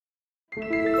Hello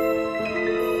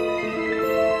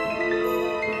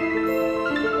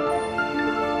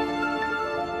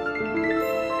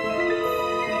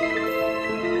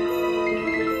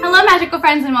magical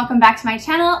friends and welcome back to my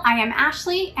channel. I am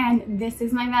Ashley and this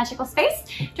is my magical space.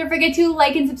 Don't forget to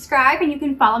like and subscribe, and you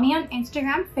can follow me on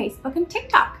Instagram, Facebook, and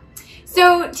TikTok.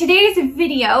 So today's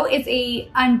video is a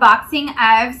unboxing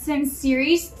of some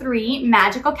Series 3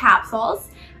 Magical Capsules.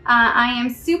 I am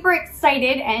super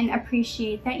excited and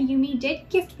appreciate that YuMe did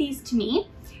gift these to me.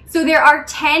 So there are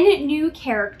 10 new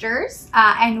characters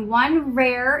and 1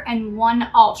 rare and 1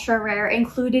 ultra rare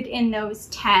included in those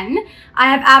 10. I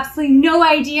have absolutely no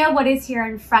idea what is here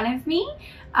in front of me.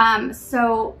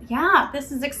 So yeah,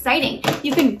 this is exciting.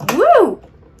 You can follow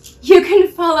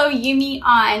YuMe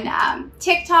on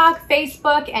TikTok,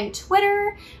 Facebook, and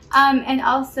Twitter, and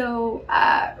also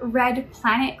Red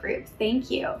Planet Group.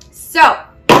 Thank you. So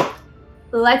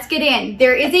let's get in.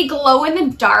 There is a glow in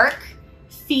the dark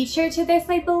feature to this,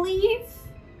 I believe.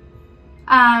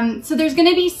 So there's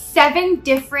gonna be 7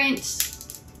 different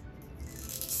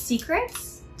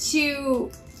secrets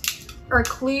or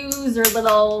clues or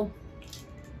little,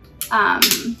 I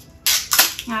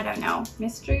don't know,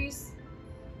 mysteries.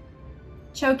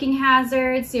 Choking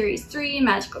hazard, Series 3,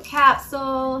 Magical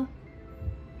Capsule.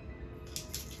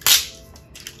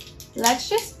 Let's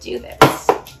just do this.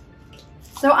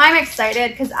 So I'm excited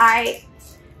because I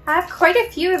have quite a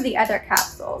few of the other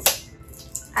capsules,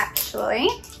 actually.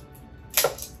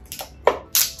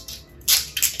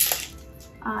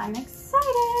 I'm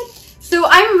excited. So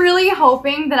I'm really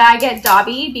hoping that I get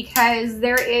Dobby because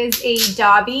there is a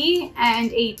Dobby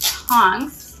and a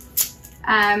Tonks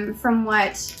from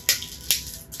what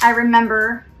I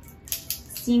remember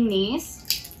seeing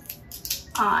these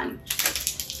on.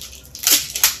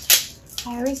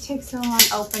 I always take so long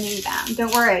opening them.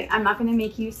 Don't worry, I'm not gonna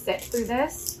make you sit through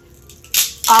this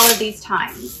all of these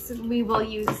times. We will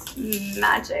use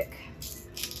magic.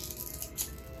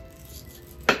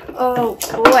 Oh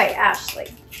boy, Ashley.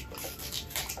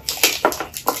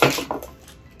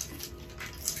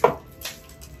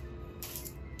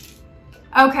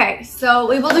 Okay, so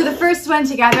we will do the first one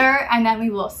together and then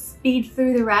we will speed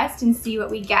through the rest and see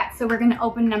what we get. So we're gonna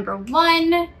open number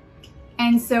 1.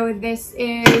 And so this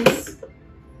is,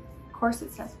 of course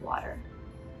it says water.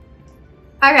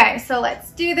 Okay, so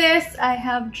let's do this. I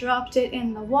have dropped it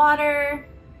in the water.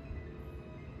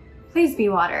 Please be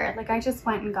water. Like I just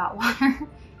went and got water.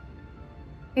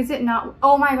 Is it not?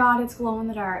 Oh my God, it's glow in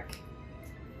the dark.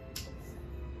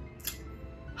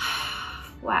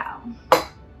 Wow.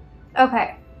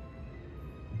 Okay.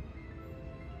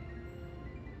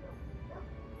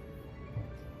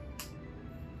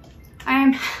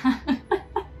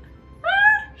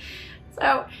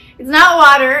 So it's not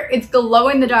water, it's glow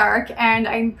in the dark, and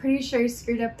I'm pretty sure I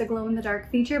screwed up the glow in the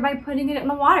dark feature by putting it in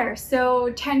the water.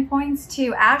 So 10 points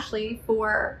to Ashley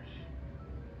for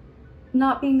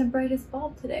not being the brightest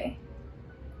bulb today.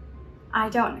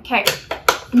 Okay.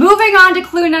 Moving on to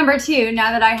clue number 2,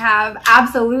 now that I have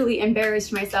absolutely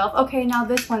embarrassed myself. Okay, now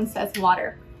this one says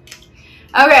water.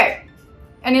 Okay,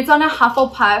 and it's on a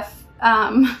Hufflepuff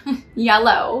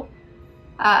yellow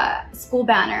school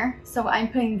banner. So I'm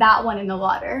putting that one in the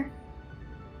water.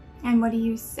 And what do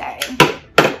you say?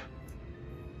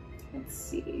 Let's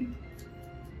see.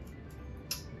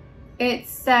 It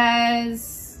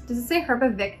says, does it say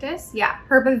Herbivictus? Yeah,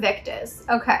 Herbivictus.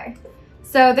 Okay,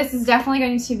 so this is definitely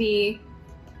going to be,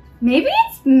 maybe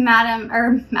it's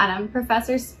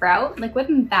Professor Sprout. Like,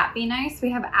 wouldn't that be nice?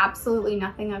 We have absolutely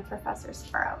nothing on Professor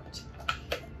Sprout.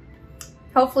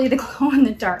 Hopefully the glow in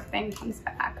the dark thing comes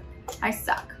back. I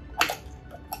suck.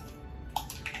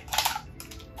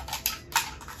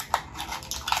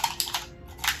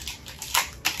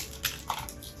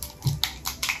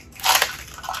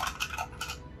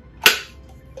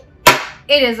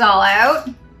 It is all out.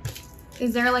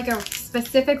 Is there like a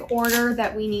specific order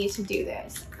that we need to do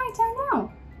this? I don't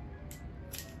know.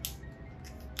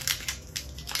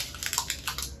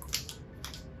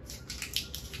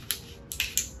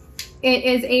 It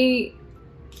is a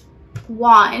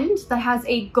wand that has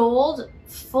a gold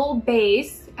full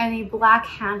base and a black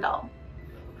handle.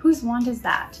 Whose wand is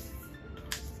that?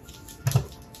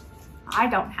 I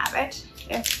don't have it.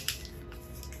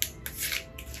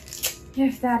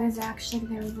 If that is actually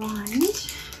their wand.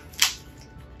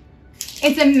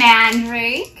 It's a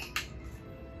mandrake.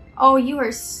 Oh, you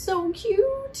are so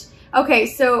cute. Okay,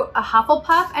 so a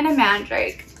Hufflepuff and a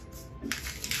mandrake.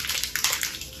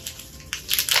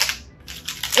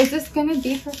 Is this gonna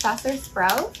be Professor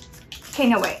Sprout? Okay,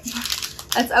 no, wait.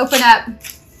 Let's open up.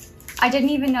 I didn't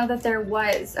even know that there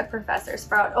was a Professor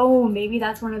Sprout. Oh, maybe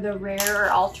that's one of the rare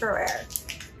or ultra rare.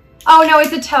 Oh no,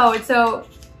 it's a toad. So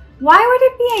why would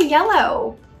it be a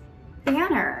yellow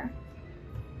banner?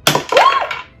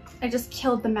 I just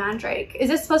killed the mandrake. Is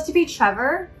this supposed to be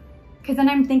Trevor? Because then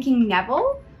I'm thinking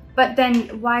Neville, but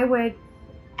then why would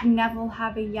Neville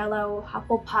have a yellow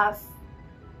Hufflepuff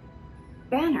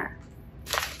banner?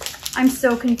 I'm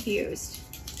so confused.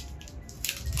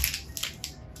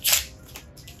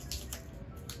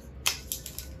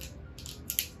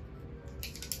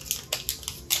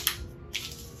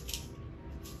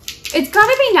 It's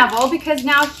gotta be Neville because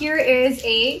now here is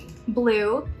a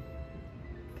blue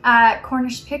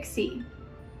Cornish pixie,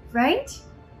 right?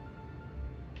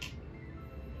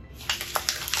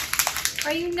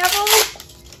 Are you Neville?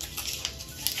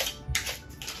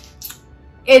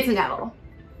 It's Neville.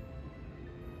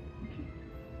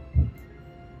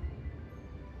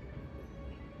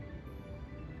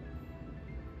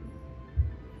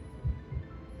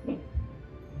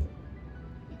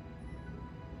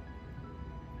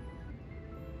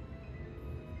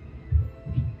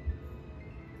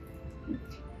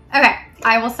 Okay,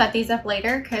 I will set these up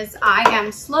later because I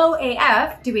am slow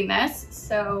AF doing this.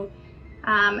 So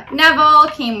Neville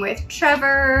came with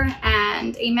Trevor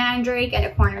and a mandrake and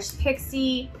a Cornish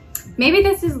pixie. Maybe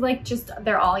this is like just,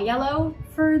 they're all yellow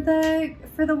for the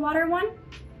water one.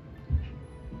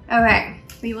 Okay,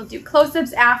 we will do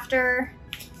close-ups after.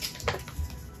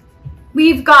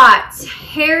 We've got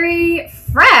Harry,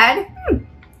 Fred,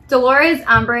 Dolores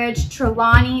Umbridge,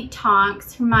 Trelawney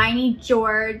Tonks, Hermione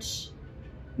George,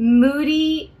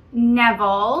 Moody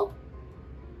Neville,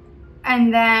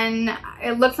 and then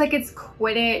it looks like it's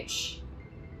Quidditch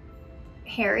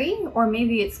Harry, or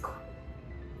maybe it's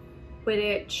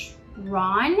Quidditch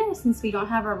Ron, since we don't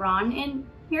have a Ron in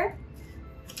here.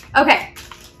 Okay,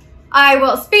 I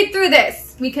will speed through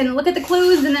this. We can look at the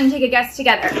clues and then take a guess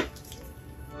together.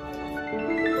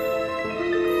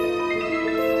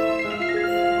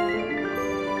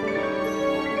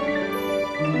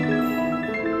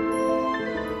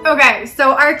 Okay,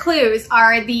 so our clues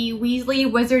are the Weasley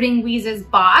Wizarding Wheezes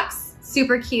box.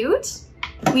 Super cute.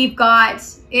 We've got,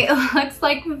 it looks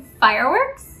like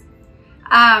fireworks.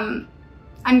 I'm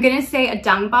gonna say a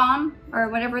dung bomb, or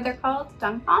whatever they're called.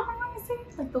 Dung bomb, I wanna say,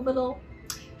 like the little,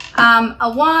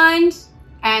 a wand,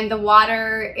 and the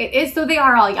water. It is, so they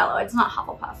are all yellow, it's not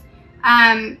Hufflepuff.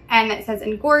 And it says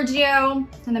Engorgio,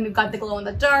 and then we've got the glow in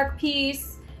the dark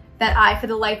piece that I, for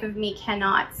the life of me,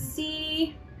 cannot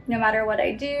see, no matter what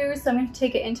I do. So I'm going to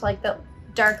take it into like the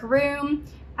dark room.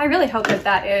 I really hope that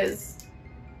that is,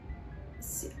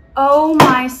 oh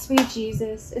my sweet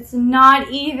Jesus, it's not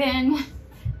even,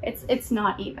 it's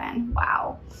not even,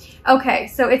 wow. Okay,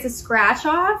 so it's a scratch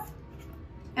off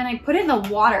and I put it in the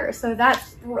water, so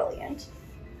that's brilliant.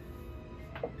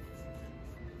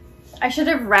 I should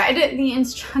have read the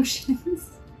instructions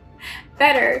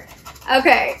better.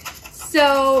 Okay,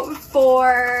 so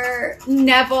for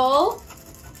Neville,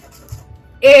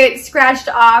 it scratched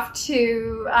off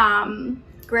to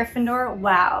Gryffindor.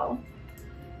 Wow.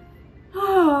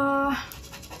 Oh.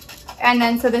 And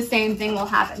then so the same thing will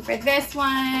happen for this one,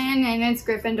 and it's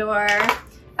Gryffindor.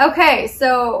 Okay,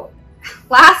 so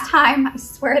last time I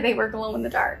swear they were glow in the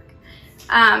dark.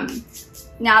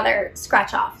 Now they're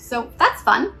scratch off, so that's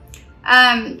fun.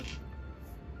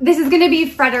 This is gonna be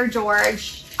Fred or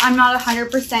George. I'm not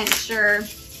 100% sure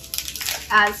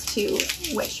as to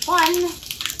which one.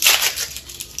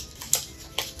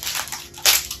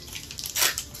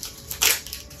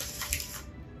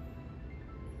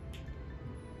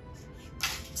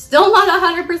 Still not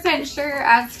 100% sure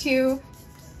as to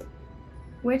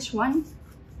which one.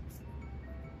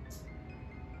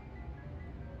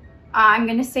 I'm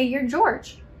gonna say you're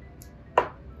George.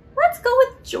 Let's go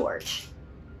with George.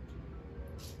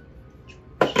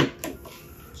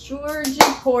 Georgie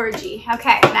Porgy.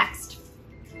 Okay, next.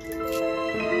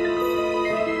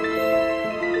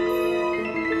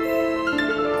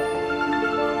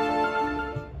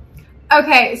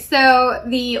 Okay, so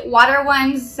the water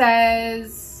one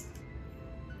says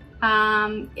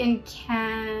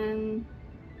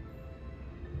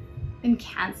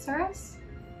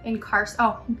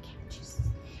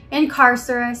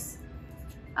Incarcerous.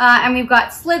 And we've got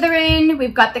Slytherin,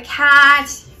 we've got the cat,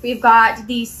 we've got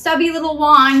the stubby little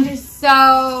wand,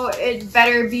 so it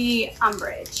better be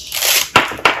Umbridge.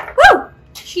 Woo!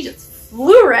 She just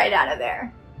flew right out of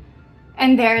there.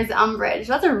 And there's Umbridge.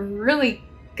 That's a really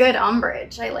good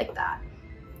Umbridge. I like that.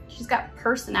 She's got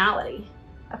personality.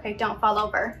 Okay, don't fall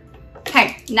over.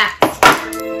 Okay, next.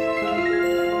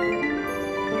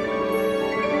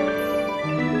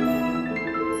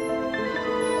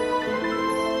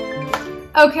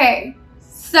 Okay,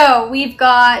 so we've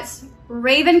got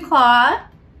Ravenclaw,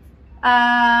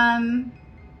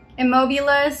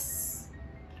 Immobilus.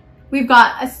 We've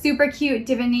got a super cute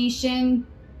divination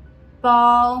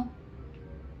ball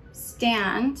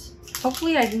stand.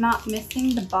 Hopefully I'm not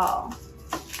missing the ball.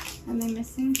 Am I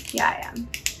missing? Yeah, I am.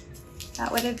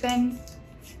 That would have been...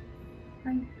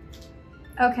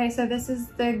 Okay, so this is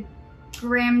the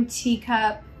Grim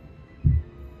teacup.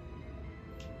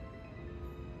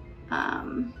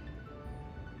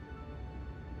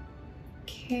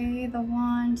 Okay, the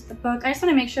wand, the book. I just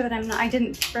want to make sure that I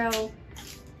didn't throw...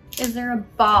 Is there a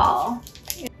ball?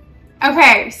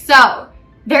 Okay, so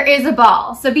there is a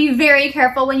ball. So be very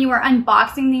careful when you are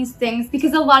unboxing these things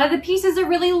because a lot of the pieces are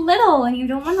really little and you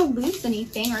don't want to lose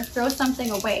anything or throw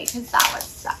something away because that would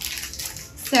suck.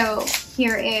 So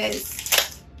here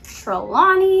is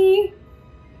Trelawney.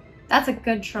 That's a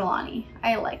good Trelawney.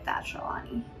 I like that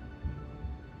Trelawney.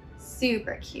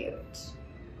 Super cute.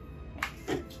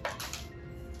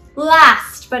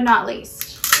 Last but not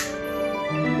least.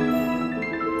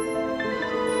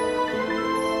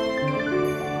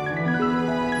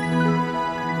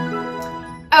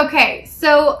 Okay,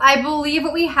 so I believe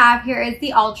what we have here is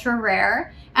the ultra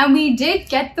rare, and we did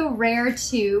get the rare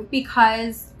too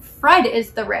because Fred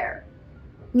is the rare.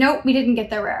 Nope, we didn't get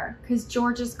the rare because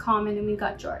George is common and we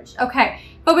got George. Okay,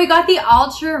 but we got the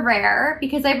ultra rare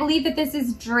because I believe that this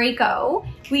is Draco.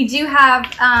 We do have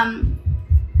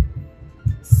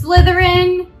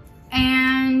Slytherin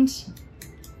and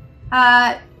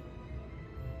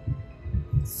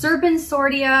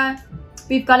Serpensortia.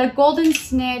 We've got a golden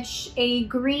snitch, a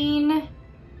green,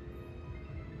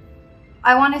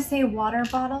 I want to say water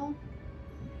bottle,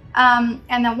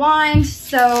 and the wand.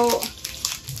 So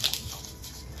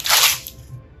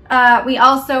we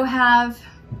also have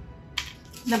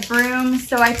the broom.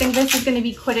 So I think this is going to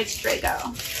be Quidditch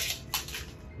Draco.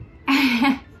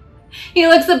 He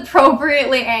looks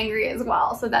appropriately angry as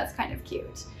well, so that's kind of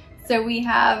cute. So we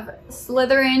have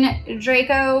Slytherin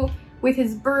Draco with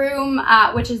his broom,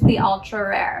 which is the ultra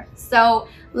rare. So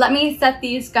let me set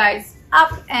these guys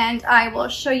up and I will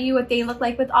show you what they look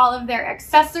like with all of their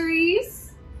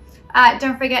accessories.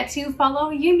 Don't forget to follow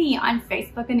YuMe on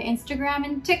Facebook and Instagram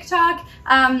and TikTok,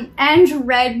 and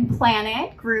Red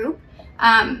Planet group.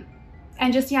 And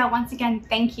just, yeah, once again,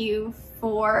 thank you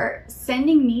for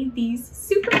sending me these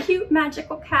super cute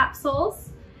magical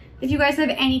capsules. If you guys have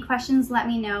any questions, let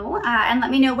me know, and let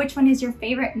me know which one is your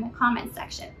favorite in the comment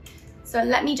section. So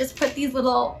let me just put these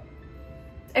little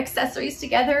accessories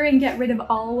together and get rid of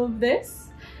all of this,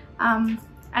 and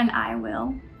I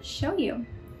will show you.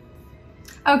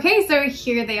 Okay, so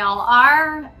here they all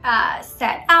are,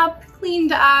 set up,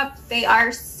 cleaned up. They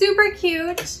are super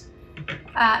cute.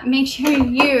 Make sure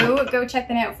you go check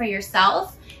them out for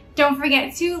yourself. Don't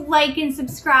forget to like and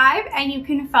subscribe, and you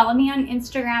can follow me on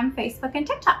Instagram, Facebook, and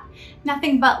TikTok.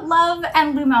 Nothing but love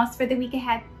and Lumos for the week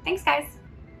ahead. Thanks, guys.